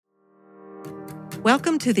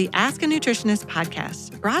Welcome to the Ask a Nutritionist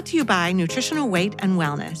podcast, brought to you by Nutritional Weight and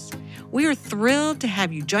Wellness. We are thrilled to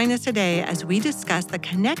have you join us today as we discuss the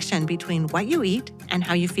connection between what you eat and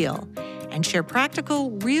how you feel, and share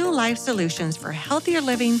practical, real-life solutions for healthier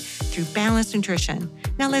living through balanced nutrition.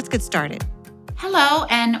 Now let's get started. Hello,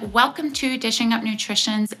 and welcome to Dishing Up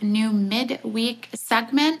Nutrition's new midweek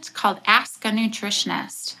segment called Ask a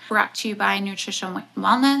Nutritionist, brought to you by Nutritional Weight and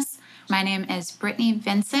Wellness. My name is Brittany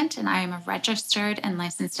Vincent, and I am a registered and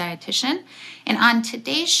licensed dietitian. And on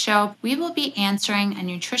today's show, we will be answering a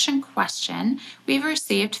nutrition question we've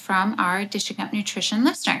received from our Dishing Up Nutrition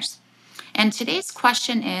listeners. And today's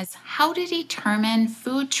question is how to determine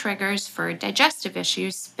food triggers for digestive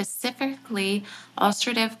issues, specifically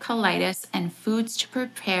ulcerative colitis, and foods to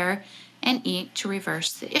prepare and eat to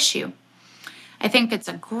reverse the issue. I think it's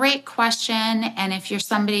a great question, and if you're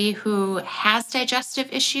somebody who has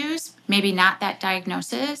digestive issues, maybe not that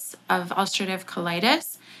diagnosis of ulcerative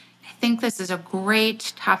colitis, I think this is a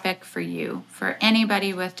great topic for you, for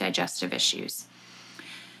anybody with digestive issues.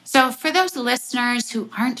 So for those listeners who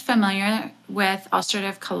aren't familiar with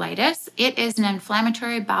ulcerative colitis, it is an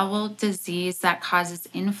inflammatory bowel disease that causes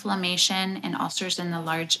inflammation and ulcers in the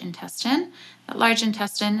large intestine. The large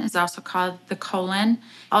intestine is also called the colon.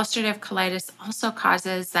 Ulcerative colitis also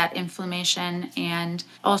causes that inflammation and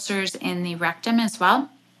ulcers in the rectum as well.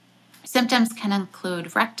 Symptoms can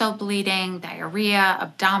include rectal bleeding, diarrhea,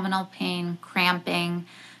 abdominal pain, cramping,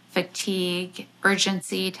 fatigue,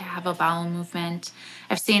 urgency to have a bowel movement.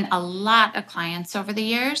 I've seen a lot of clients over the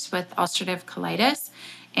years with ulcerative colitis,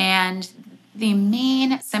 and the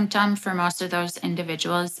main symptom for most of those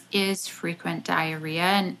individuals is frequent diarrhea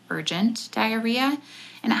and urgent diarrhea.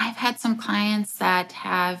 And I've had some clients that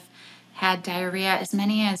have had diarrhea as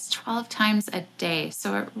many as 12 times a day.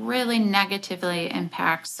 So it really negatively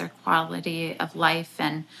impacts their quality of life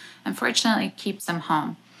and unfortunately keeps them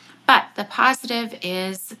home. But the positive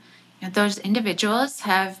is those individuals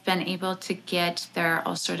have been able to get their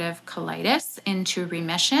ulcerative colitis into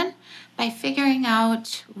remission by figuring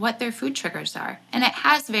out what their food triggers are. And it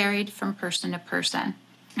has varied from person to person.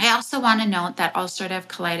 I also want to note that ulcerative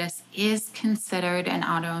colitis is considered an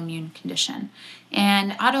autoimmune condition.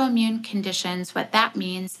 And autoimmune conditions, what that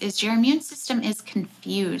means is your immune system is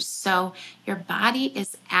confused. So your body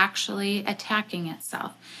is actually attacking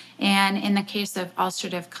itself. And in the case of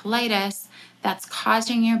ulcerative colitis, that's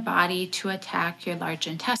causing your body to attack your large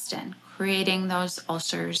intestine, creating those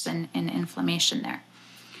ulcers and inflammation there.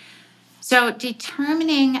 So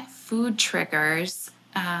determining food triggers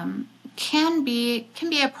can be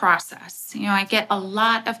a process. I get a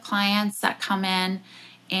lot of clients that come in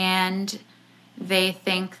and they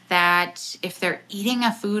think that if they're eating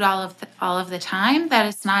a food all of the time, that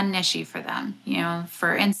it's not an issue for them.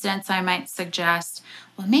 For instance, I might suggest,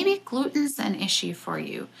 well, maybe gluten's an issue for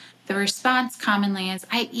you. The response commonly is,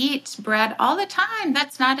 I eat bread all the time.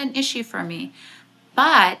 That's not an issue for me.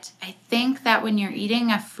 But I think that when you're eating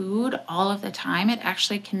a food all of the time, it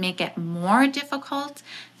actually can make it more difficult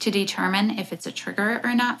to determine if it's a trigger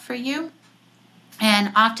or not for you.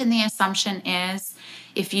 And often the assumption is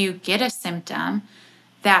if you get a symptom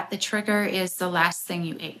that the trigger is the last thing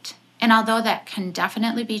you ate. And although that can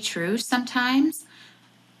definitely be true sometimes,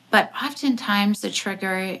 but oftentimes the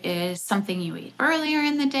trigger is something you ate earlier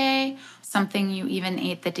in the day, something you even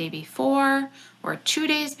ate the day before or 2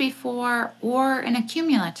 days before, or an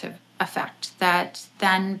accumulative effect that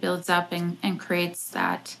then builds up and creates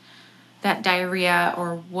that diarrhea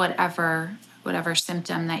or whatever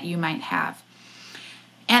symptom that you might have.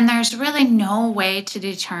 And there's really no way to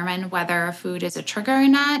determine whether a food is a trigger or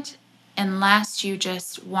not unless you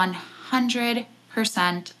just 100%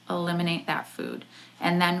 eliminate that food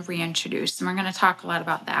and then reintroduce. And we're going to talk a lot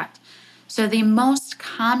about that. So the most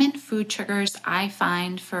common food triggers I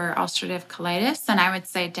find for ulcerative colitis, and I would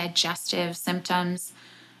say digestive symptoms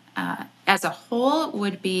as a whole,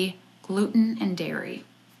 would be gluten and dairy.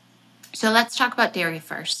 So let's talk about dairy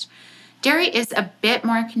first. Dairy is a bit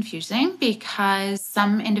more confusing because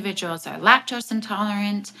some individuals are lactose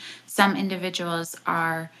intolerant, some individuals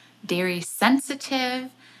are dairy sensitive.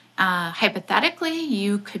 Hypothetically,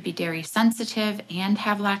 you could be dairy sensitive and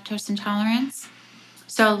have lactose intolerance.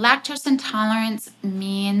 So lactose intolerance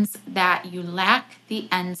means that you lack the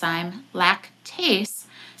enzyme lactase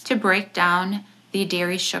to break down the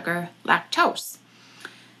dairy sugar lactose.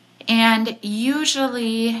 And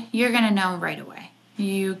usually you're going to know right away.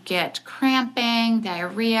 You get cramping,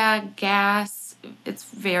 diarrhea, gas. It's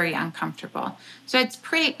very uncomfortable. So it's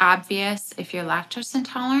pretty obvious if you're lactose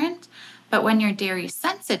intolerant. But when you're dairy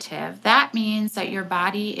sensitive, that means that your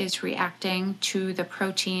body is reacting to the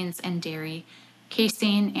proteins in dairy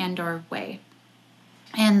casein and or whey.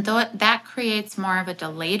 And that creates more of a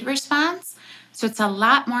delayed response. So it's a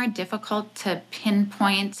lot more difficult to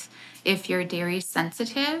pinpoint if you're dairy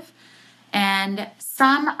sensitive. And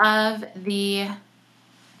some of the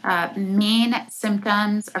main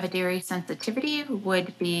symptoms of a dairy sensitivity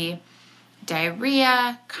would be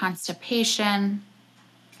diarrhea, constipation,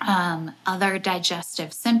 other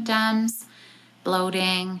digestive symptoms,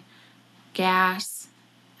 bloating, gas,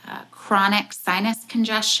 chronic sinus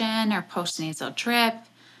congestion or postnasal drip,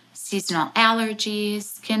 seasonal allergies,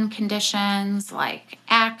 skin conditions like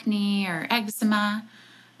acne or eczema.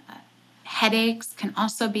 Headaches can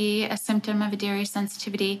also be a symptom of a dairy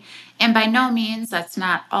sensitivity. And by no means, that's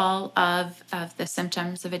not all of the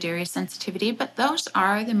symptoms of a dairy sensitivity, but those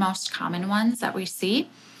are the most common ones that we see.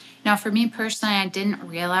 Now, for me personally, I didn't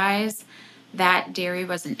realize that dairy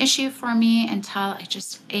was an issue for me until I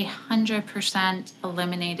just 100%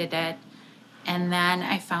 eliminated it. And then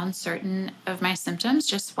I found certain of my symptoms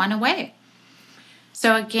just went away.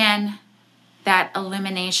 So again, that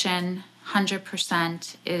elimination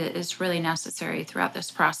 100% is really necessary throughout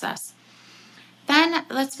this process. Then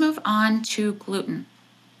let's move on to gluten.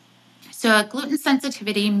 So a gluten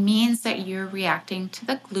sensitivity means that you're reacting to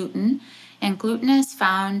the gluten, and gluten is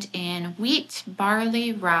found in wheat,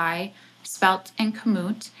 barley, rye, spelt, and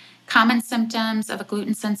kamut. Common symptoms of a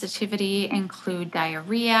gluten sensitivity include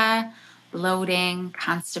diarrhea, bloating,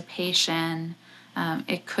 constipation.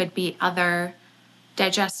 It could be other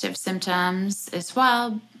digestive symptoms as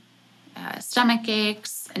well. Stomach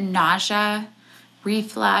aches, nausea,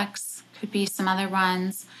 reflux, could be some other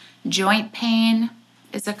ones. Joint pain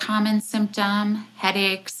is a common symptom,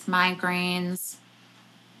 headaches, migraines.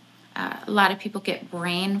 A lot of people get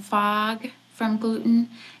brain fog from gluten.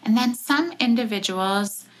 And then some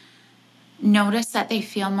individuals notice that they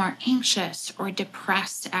feel more anxious or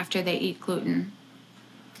depressed after they eat gluten.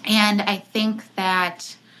 And I think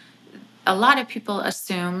that a lot of people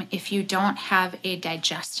assume if you don't have a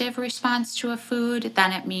digestive response to a food,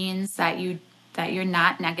 then it means that you're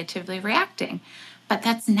not negatively reacting. But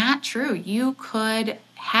that's not true. You could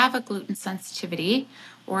have a gluten sensitivity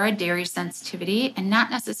or a dairy sensitivity and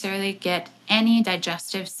not necessarily get any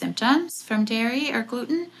digestive symptoms from dairy or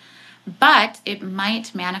gluten, but it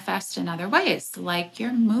might manifest in other ways, like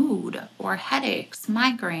your mood or headaches,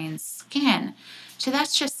 migraines, skin. So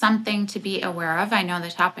that's just something to be aware of. I know the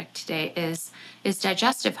topic today is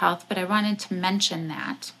digestive health, but I wanted to mention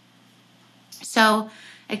that. So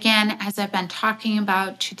again, as I've been talking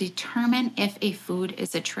about, to determine if a food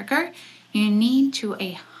is a trigger, you need to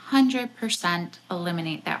 100%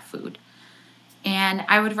 eliminate that food. And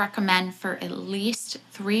I would recommend for at least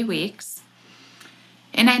 3 weeks.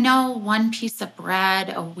 And I know one piece of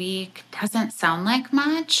bread a week doesn't sound like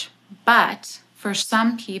much, but for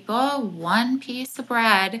some people, one piece of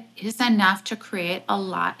bread is enough to create a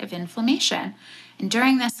lot of inflammation. And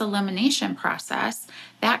during this elimination process,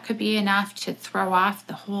 that could be enough to throw off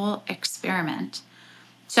the whole experiment.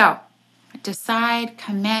 So decide,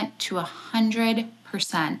 commit to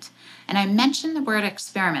 100%. And I mentioned the word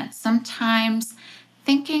experiment. Sometimes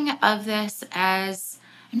thinking of this as,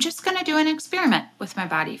 I'm just going to do an experiment with my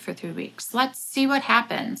body for 3 weeks. Let's see what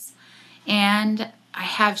happens. And I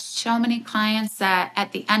have so many clients that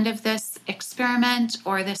at the end of this experiment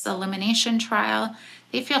or this elimination trial,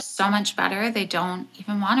 they feel so much better, they don't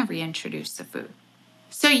even want to reintroduce the food.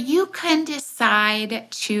 So you can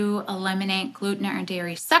decide to eliminate gluten or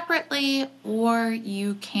dairy separately, or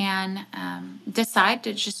you can decide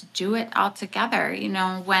to just do it all together. You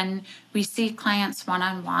know, when we see clients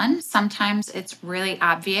one-on-one, sometimes it's really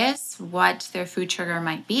obvious what their food trigger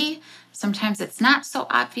might be. Sometimes it's not so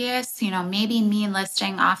obvious. You know, maybe me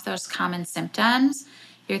listing off those common symptoms,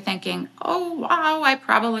 you're thinking, oh, wow, I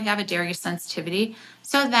probably have a dairy sensitivity.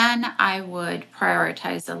 So then I would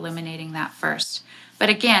prioritize eliminating that first. But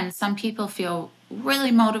again, some people feel really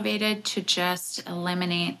motivated to just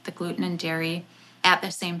eliminate the gluten and dairy at the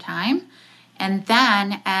same time. And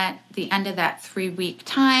then at the end of that 3-week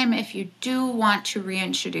time, if you do want to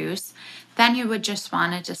reintroduce, then you would just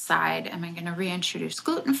want to decide, am I going to reintroduce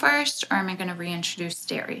gluten first or am I going to reintroduce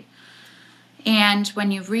dairy? And when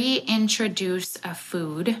you reintroduce a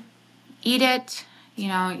food, eat it. You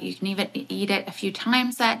know, you can even eat it a few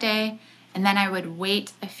times that day. And then I would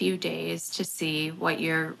wait a few days to see what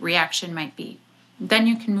your reaction might be. Then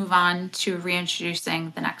you can move on to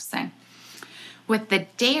reintroducing the next thing. With the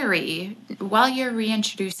dairy, while you're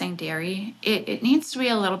reintroducing dairy, it needs to be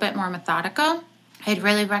a little bit more methodical. I'd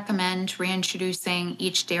really recommend reintroducing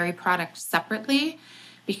each dairy product separately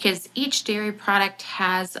because each dairy product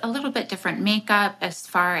has a little bit different makeup as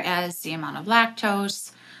far as the amount of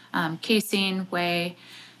lactose, casein, whey.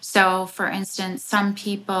 So, for instance,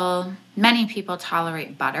 many people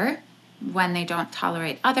tolerate butter when they don't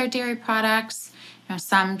tolerate other dairy products.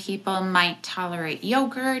 Some people might tolerate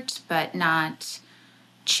yogurt, but not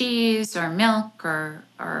cheese or milk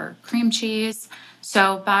or cream cheese.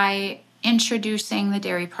 So, by introducing the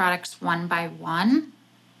dairy products one by one,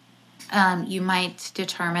 you might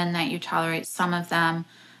determine that you tolerate some of them,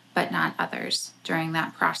 but not others during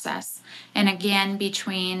that process. And again,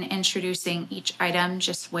 between introducing each item,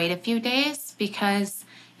 just wait a few days because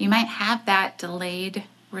you might have that delayed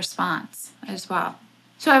response as well.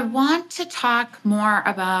 So I want to talk more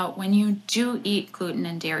about when you do eat gluten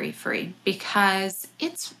and dairy free because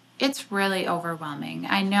it's really overwhelming.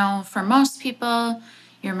 I know for most people,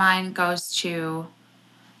 your mind goes to,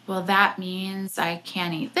 well, that means I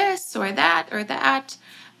can't eat this or that or that.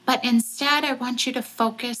 But instead, I want you to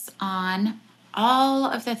focus on all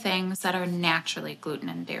of the things that are naturally gluten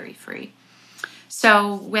and dairy free.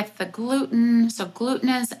 So with the gluten, gluten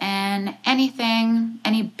is in anything,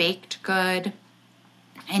 any baked good,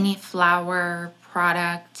 any flour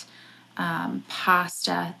product,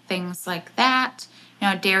 pasta, things like that.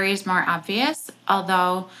 Dairy is more obvious,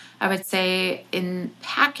 although I would say in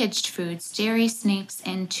packaged foods, dairy sneaks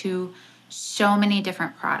into so many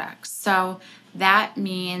different products. So that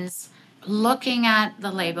means looking at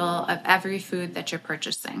the label of every food that you're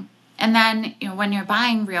purchasing. And then, when you're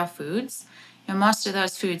buying real foods, most of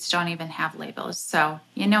those foods don't even have labels. So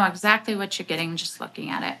you know exactly what you're getting just looking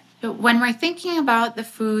at it. But when we're thinking about the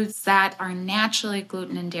foods that are naturally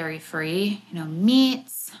gluten and dairy free,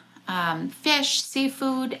 meats, fish,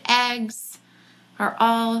 seafood, eggs are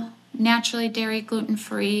all naturally dairy gluten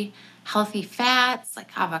free. Healthy fats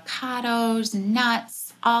like avocados,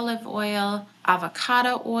 nuts, olive oil,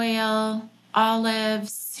 avocado oil,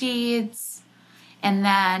 olives, seeds, and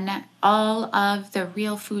then all of the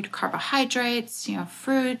real food carbohydrates,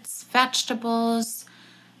 fruits, vegetables,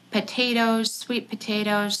 potatoes, sweet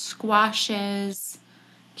potatoes, squashes,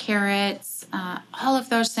 carrots, all of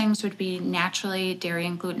those things would be naturally dairy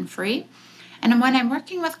and gluten-free. And when I'm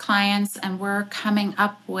working with clients and we're coming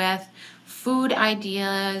up with food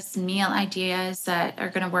ideas, meal ideas that are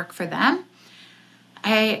going to work for them,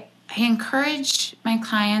 I encourage my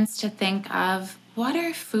clients to think of what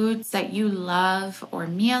are foods that you love or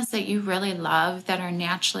meals that you really love that are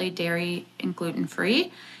naturally dairy and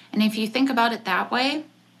gluten-free. And if you think about it that way,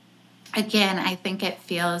 again, I think it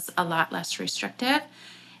feels a lot less restrictive.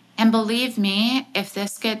 And believe me,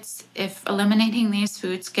 if eliminating these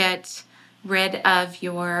foods get rid of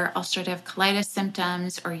your ulcerative colitis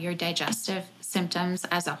symptoms or your digestive symptoms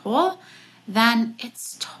as a whole, then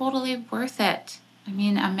it's totally worth it. I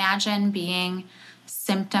mean, imagine being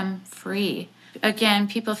symptom-free. Again,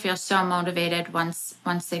 people feel so motivated once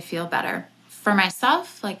they feel better. For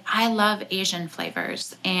myself, I love Asian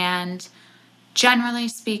flavors, and generally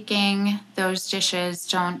speaking, those dishes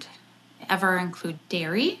don't ever include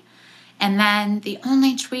dairy. And then the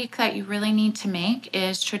only tweak that you really need to make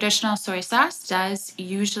is traditional soy sauce does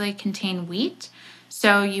usually contain wheat.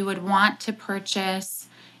 So you would want to purchase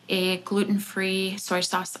a gluten-free soy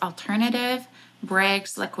sauce alternative.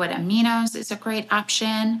 Bragg's Liquid Aminos is a great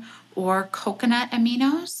option, or coconut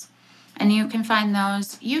aminos. And you can find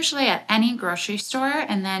those usually at any grocery store,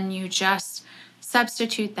 and then you just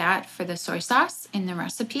substitute that for the soy sauce in the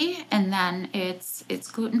recipe, and then it's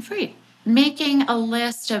gluten-free. Making a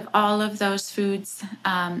list of all of those foods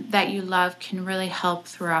that you love can really help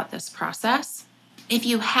throughout this process. If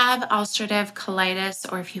you have ulcerative colitis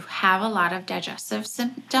or if you have a lot of digestive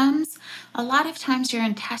symptoms, a lot of times your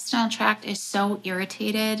intestinal tract is so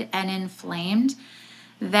irritated and inflamed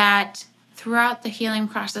that throughout the healing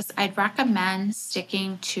process, I'd recommend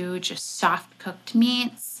sticking to just soft cooked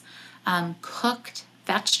meats, cooked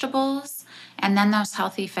vegetables, and then those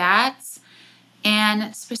healthy fats.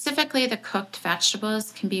 And specifically, the cooked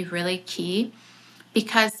vegetables can be really key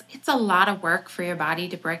because it's a lot of work for your body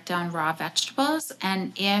to break down raw vegetables.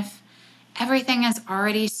 And if everything is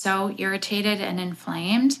already so irritated and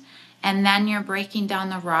inflamed, and then you're breaking down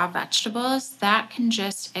the raw vegetables, that can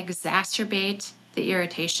just exacerbate the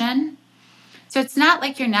irritation. So it's not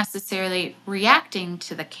like you're necessarily reacting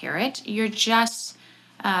to the carrot, you're just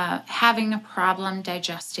having a problem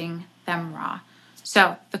digesting them raw.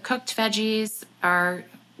 So the cooked veggies are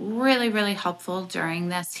really, really helpful during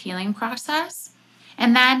this healing process.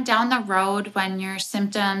 And then down the road, when your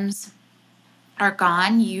symptoms are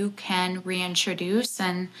gone, you can reintroduce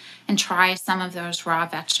and try some of those raw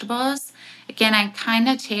vegetables. Again, I kind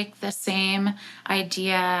of take the same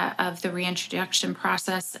idea of the reintroduction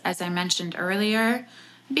process as I mentioned earlier,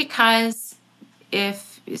 because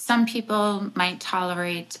if some people might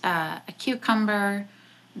tolerate a cucumber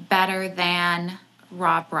better than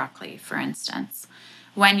raw broccoli, for instance.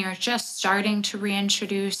 When you're just starting to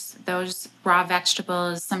reintroduce those raw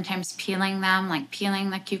vegetables, sometimes peeling them, like peeling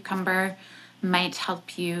the cucumber, might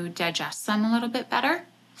help you digest them a little bit better.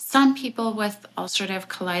 Some people with ulcerative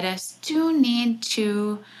colitis do need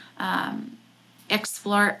to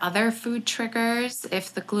explore other food triggers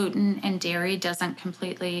if the gluten and dairy doesn't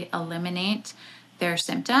completely eliminate their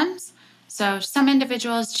symptoms. So some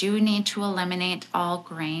individuals do need to eliminate all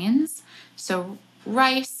grains. So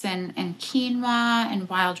rice and quinoa and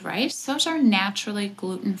wild rice, those are naturally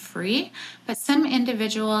gluten-free, but some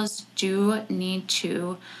individuals do need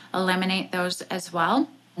to eliminate those as well.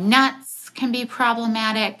 Nuts can be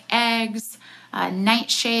problematic, eggs,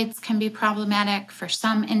 nightshades can be problematic for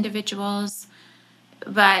some individuals,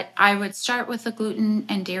 but I would start with the gluten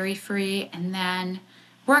and dairy-free, and then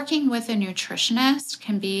working with a nutritionist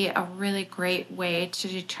can be a really great way to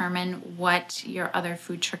determine what your other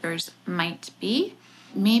food triggers might be.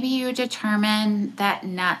 Maybe you determine that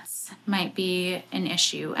nuts might be an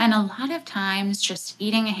issue. And a lot of times just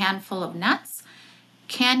eating a handful of nuts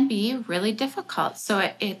can be really difficult.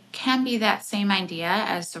 So it can be that same idea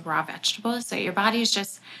as the raw vegetables, that your body is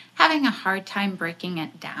just having a hard time breaking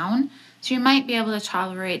it down. So you might be able to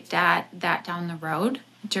tolerate that down the road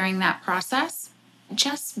during that process.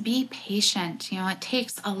 Just be patient. It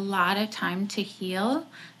takes a lot of time to heal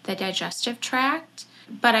the digestive tract.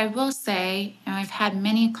 But I will say, I've had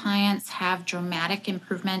many clients have dramatic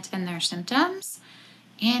improvement in their symptoms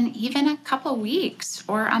in even a couple weeks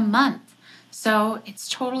or a month. So it's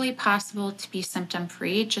totally possible to be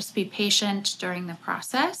symptom-free. Just be patient during the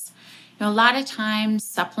process. A lot of times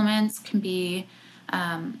supplements can be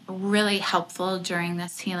really helpful during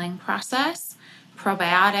this healing process.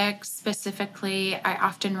 Probiotics specifically, I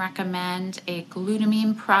often recommend a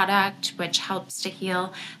glutamine product, which helps to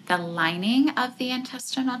heal the lining of the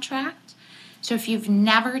intestinal tract. So if you've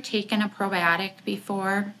never taken a probiotic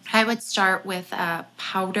before, I would start with a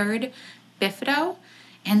powdered Bifido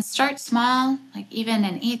and start small, like even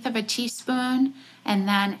 1/8 of a teaspoon. And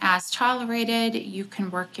then as tolerated, you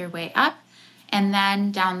can work your way up. And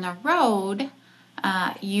then down the road,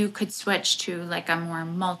 you could switch to like a more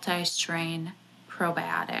multi-strain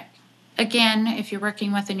probiotic. Again, if you're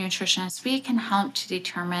working with a nutritionist, we can help to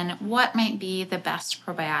determine what might be the best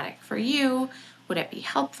probiotic for you. Would it be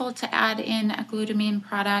helpful to add in a glutamine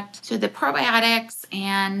product? So the probiotics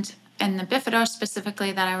and the Bifido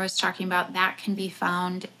specifically that I was talking about, that can be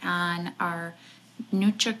found on our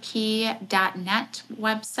NutriKey.net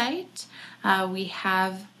website. We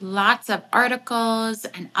have lots of articles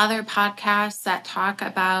and other podcasts that talk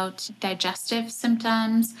about digestive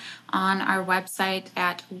symptoms on our website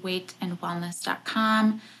at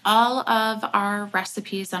weightandwellness.com. All of our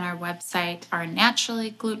recipes on our website are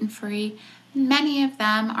naturally gluten-free. Many of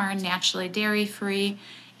them are naturally dairy-free.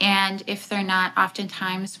 And if they're not,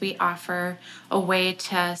 oftentimes we offer a way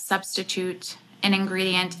to substitute an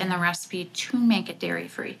ingredient in the recipe to make it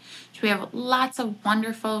dairy-free. So we have lots of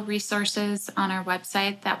wonderful resources on our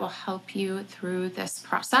website that will help you through this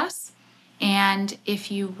process. And if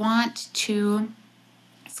you want to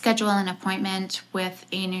schedule an appointment with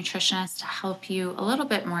a nutritionist to help you a little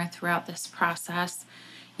bit more throughout this process,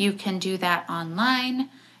 you can do that online,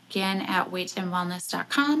 again at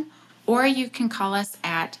weightandwellness.com, or you can call us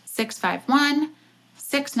at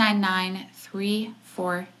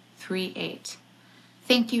 651-699-3438.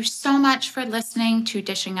 Thank you so much for listening to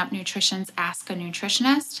Dishing Up Nutrition's Ask a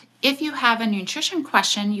Nutritionist. If you have a nutrition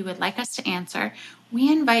question you would like us to answer,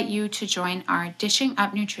 we invite you to join our Dishing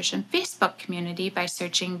Up Nutrition Facebook community by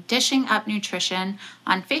searching Dishing Up Nutrition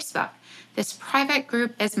on Facebook. This private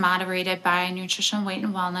group is moderated by Nutritional Weight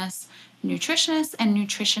and Wellness nutritionists and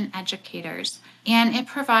nutrition educators, and it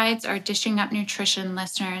provides our Dishing Up Nutrition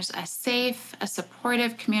listeners a safe, a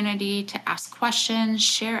supportive community to ask questions,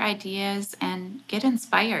 share ideas, and get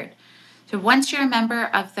inspired. So once you're a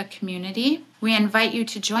member of the community, we invite you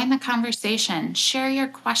to join the conversation, share your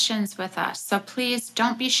questions with us. So please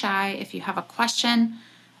don't be shy. If you have a question,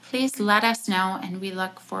 please let us know, and we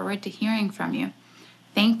look forward to hearing from you.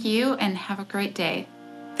 Thank you, and have a great day.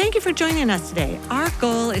 Thank you for joining us today. Our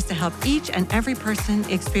goal is to help each and every person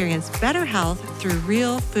experience better health through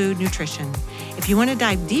real food nutrition. If you want to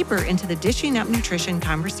dive deeper into the Dishing Up Nutrition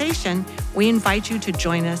conversation, we invite you to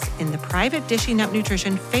join us in the private Dishing Up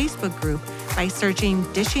Nutrition Facebook group by searching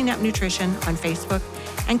Dishing Up Nutrition on Facebook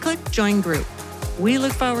and click Join Group. We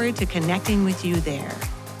look forward to connecting with you there.